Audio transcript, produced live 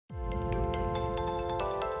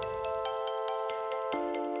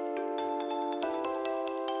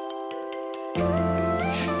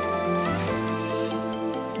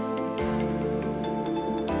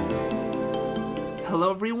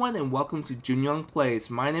Hello everyone and welcome to Junyoung Plays.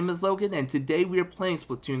 My name is Logan and today we are playing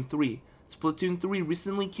Splatoon 3. Splatoon 3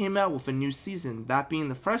 recently came out with a new season, that being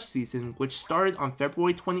the Fresh season, which started on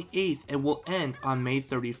February 28th and will end on May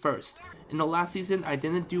 31st. In the last season, I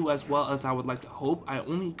didn't do as well as I would like to hope. I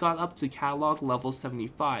only got up to catalog level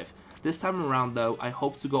 75. This time around though, I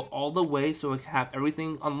hope to go all the way so I can have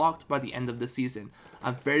everything unlocked by the end of the season.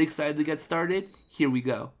 I'm very excited to get started. Here we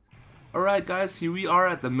go. Alright guys, here we are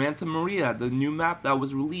at the Manta Maria, the new map that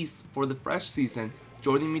was released for the Fresh season.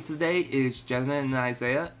 Joining me today is Jenna and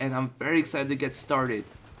Isaiah, and I'm very excited to get started.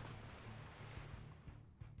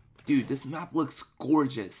 Dude, this map looks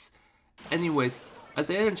gorgeous. Anyways,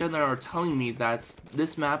 Isaiah and Jenna are telling me that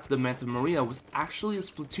this map, the Manta Maria, was actually a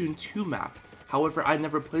Splatoon 2 map. However, I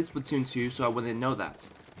never played Splatoon 2, so I wouldn't know that.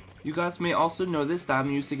 You guys may also notice that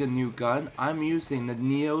I'm using a new gun. I'm using the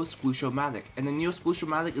Neo Sploosh-o-matic, and the Neo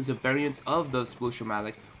Sploosh-o-matic is a variant of the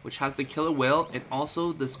Sploosh-o-matic, which has the killer whale and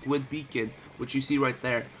also the squid beacon, which you see right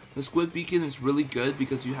there. The squid beacon is really good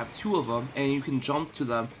because you have two of them and you can jump to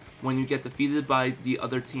them when you get defeated by the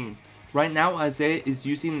other team. Right now, Isaiah is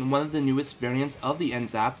using one of the newest variants of the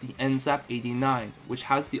NZAP, the NZAP 89, which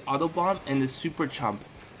has the auto bomb and the super chump.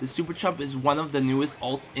 The Super Chump is one of the newest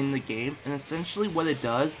ults in the game, and essentially what it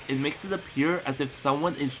does, it makes it appear as if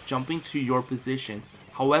someone is jumping to your position.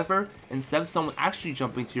 However, instead of someone actually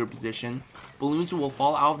jumping to your position, balloons will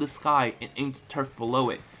fall out of the sky and into turf below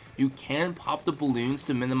it. You can pop the balloons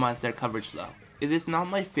to minimize their coverage though. It is not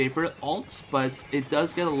my favorite ult, but it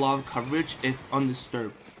does get a lot of coverage if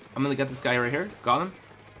undisturbed. I'm gonna get this guy right here. Got him.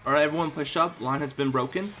 Alright, everyone push up. Line has been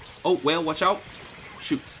broken. Oh, whale, watch out.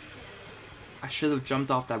 Shoots. I should have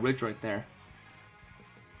jumped off that ridge right there.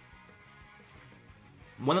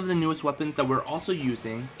 One of the newest weapons that we're also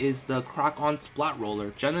using is the Crack-On Splat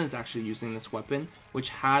Roller. Jenna is actually using this weapon, which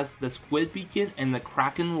has the Squid Beacon and the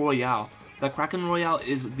Kraken Royale. The Kraken Royale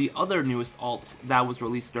is the other newest ult that was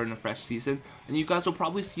released during the Fresh season, and you guys will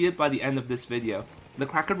probably see it by the end of this video. The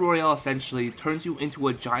Kraken Royale essentially turns you into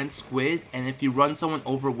a giant squid, and if you run someone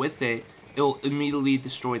over with it, it'll immediately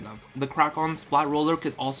destroy them. The Crack-On Splat Roller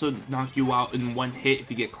could also knock you out in one hit if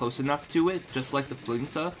you get close enough to it, just like the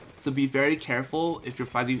Flingsa, so be very careful if you're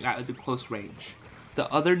fighting at a close range. The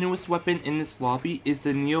other newest weapon in this lobby is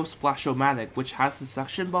the Neo Splash-o-matic, which has the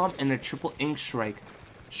Suction Bomb and the Triple Ink Strike.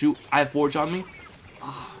 Shoot, I have Forge on me.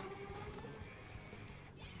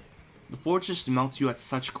 The Forge just melts you at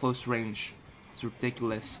such close range. It's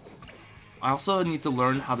ridiculous. I also need to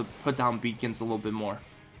learn how to put down beacons a little bit more.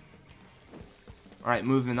 Alright,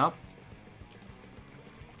 moving up.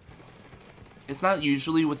 It's not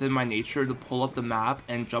usually within my nature to pull up the map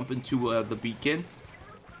and jump into the beacon.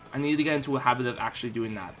 I need to get into a habit of actually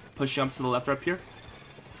doing that. Pushing up to the left up here.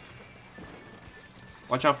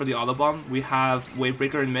 Watch out for the auto bomb. We have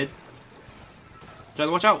Wavebreaker in mid.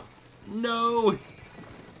 Jenna, watch out! No!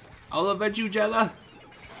 I'll avenge you, Jenna!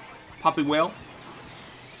 Popping whale.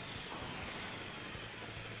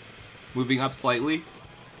 Moving up slightly.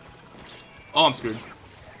 Oh, I'm screwed.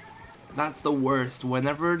 That's the worst.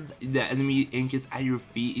 Whenever the enemy ink is at your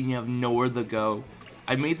feet and you have nowhere to go.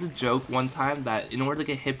 I made the joke one time that in order to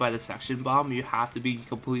get hit by the Suction Bomb, you have to be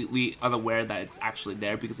completely unaware that it's actually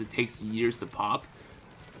there because it takes years to pop.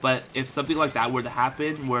 But if something like that were to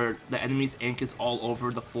happen, where the enemy's ink is all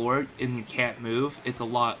over the floor and you can't move, it's a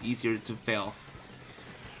lot easier to fail.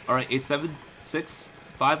 Alright, 8, 7, 6,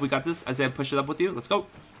 5, we got this. Isaiah, push it up with you. Let's go.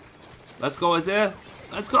 Let's go, Isaiah.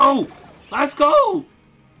 Let's go! Let's go!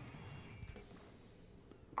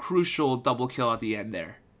 Crucial double kill at the end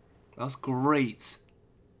there. That was great.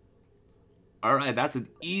 Alright, that's an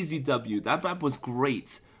easy W. That map was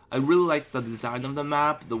great. I really like the design of the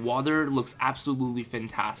map. The water looks absolutely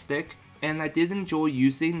fantastic. And I did enjoy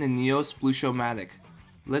using the Neo Sploosh-o-matic.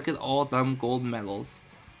 Look at all them gold medals.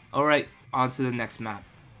 Alright, on to the next map.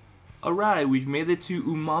 Alright, we've made it to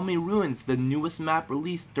Umami Ruins, the newest map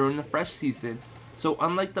released during the Fresh season. So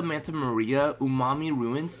unlike the Manta Maria, Umami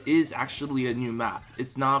Ruins is actually a new map.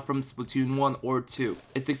 It's not from Splatoon 1 or 2.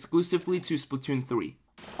 It's exclusively to Splatoon 3.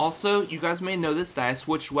 Also, you guys may notice that I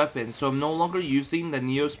switched weapons, so I'm no longer using the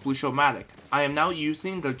Neo Sploosh-o-matic. I am now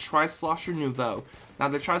using the Tri-Slosher Nouveau. Now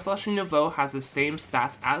the Tri-Slosher Nouveau has the same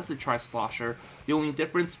stats as the Tri-Slosher. The only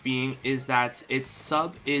difference being is that its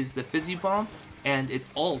sub is the Fizzy Bomb and its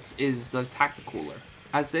ult is the Tacticooler.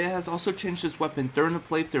 Isaiah has also changed his weapon during the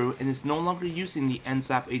playthrough and is no longer using the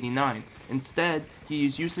NZAP 89. Instead, he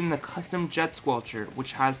is using the custom Jet Squelcher,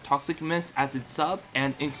 which has Toxic Mist as its sub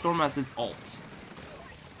and Inkstorm as its ult.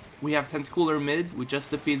 We have Tentacooler mid. We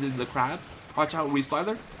just defeated the crab. Watch out,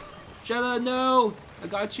 Reslider. Jenna, no! I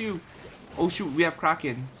got you. Oh shoot, we have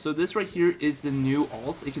Kraken. So this right here is the new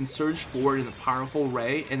ult. It can surge forward in a powerful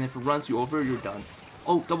ray, and if it runs you over, you're done.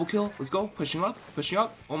 Oh, double kill. Let's go. Pushing up. Pushing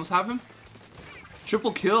up. Almost have him.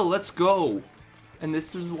 Triple kill. Let's go. And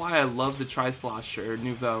this is why I love the Tri-Slosher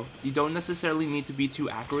Nouveau. You don't necessarily need to be too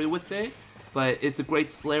accurate with it, but it's a great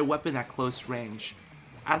Slayer weapon at close range.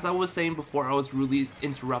 As I was saying before, I was really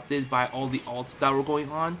interrupted by all the ults that were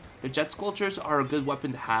going on. The Jet Sculptures are a good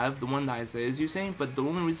weapon to have, the one that Isaiah is using, but the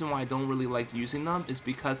only reason why I don't really like using them is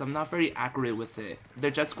because I'm not very accurate with it.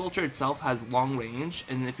 The Jet Sculpture itself has long range,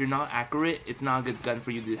 and if you're not accurate, it's not a good gun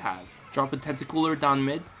for you to have. Drop a Tentacooler down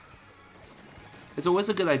mid. It's always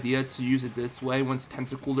a good idea to use it this way once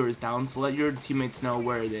Tentacooler is down, so let your teammates know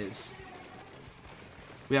where it is.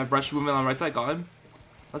 We have Brush movement on right side, got him.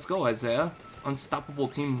 Let's go, Isaiah. Unstoppable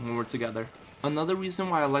team when we're together. Another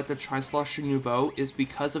reason why I like the Tri-Slosher Nouveau is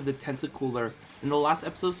because of the Tentacooler. In the last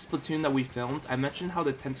episode of Splatoon that we filmed, I mentioned how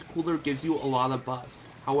the Tentacooler gives you a lot of buffs.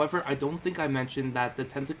 However, I don't think I mentioned that the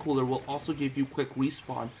Tentacooler will also give you quick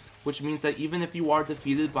respawn, which means that even if you are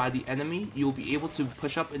defeated by the enemy, you'll be able to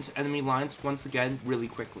push up into enemy lines once again really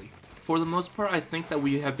quickly. For the most part, I think that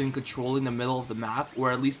we have been controlling the middle of the map,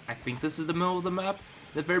 or at least I think this is the middle of the map.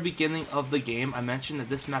 At the very beginning of the game, I mentioned that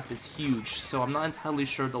this map is huge, so I'm not entirely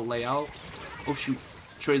sure the layout. Oh shoot,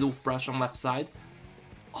 trade-off brush on left side.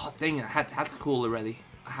 Oh dang it, I had tactical already.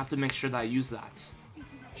 I have to make sure that I use that.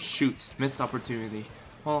 Shoot, missed opportunity.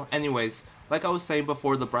 Well, anyways, like I was saying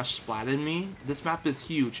before the brush splatted me, this map is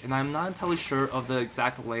huge, and I'm not entirely sure of the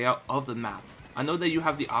exact layout of the map. I know that you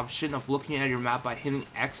have the option of looking at your map by hitting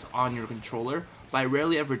X on your controller, but I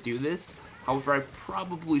rarely ever do this. However, I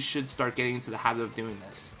probably should start getting into the habit of doing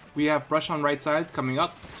this. We have Brush on right side coming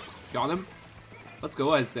up. Got him. Let's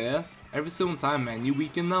go, Isaiah. Every single time, man, you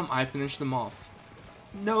weaken them, I finish them off.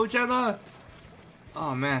 No, Jenna!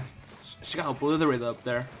 Oh, man. She got obliterated up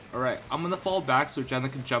there. Alright, I'm gonna fall back so Jenna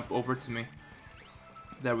can jump over to me.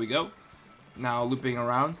 There we go. Now looping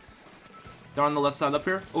around. They're on the left side up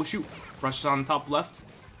here. Oh, shoot. Brush is on top left.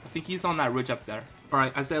 I think he's on that ridge up there.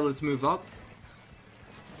 Alright, Isaiah, let's move up.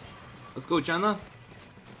 Let's go, Jenna.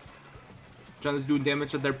 Jenna's doing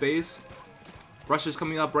damage at their base. Rush is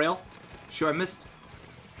coming up rail. Sure, I missed.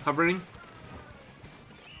 Covering.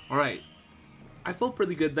 Alright. I felt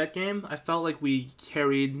pretty good that game. I felt like we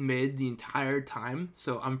carried mid the entire time,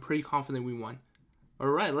 so I'm pretty confident we won.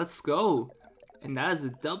 Alright, let's go. And that is a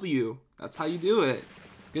W. That's how you do it.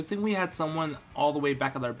 Good thing we had someone all the way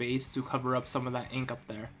back at our base to cover up some of that ink up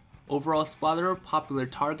there. Overall splatter, popular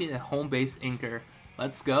target, and home base inker.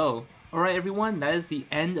 Let's go. Alright everyone, that is the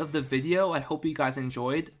end of the video. I hope you guys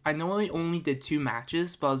enjoyed. I know I only did 2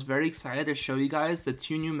 matches, but I was very excited to show you guys the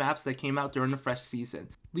 2 new maps that came out during the fresh season.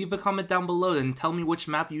 Leave a comment down below and tell me which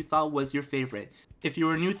map you thought was your favorite. If you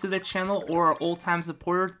are new to the channel or an old-time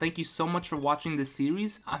supporter, thank you so much for watching this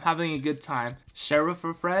series. I'm having a good time. Share with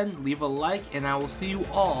a friend, leave a like, and I will see you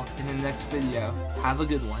all in the next video. Have a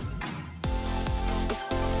good one.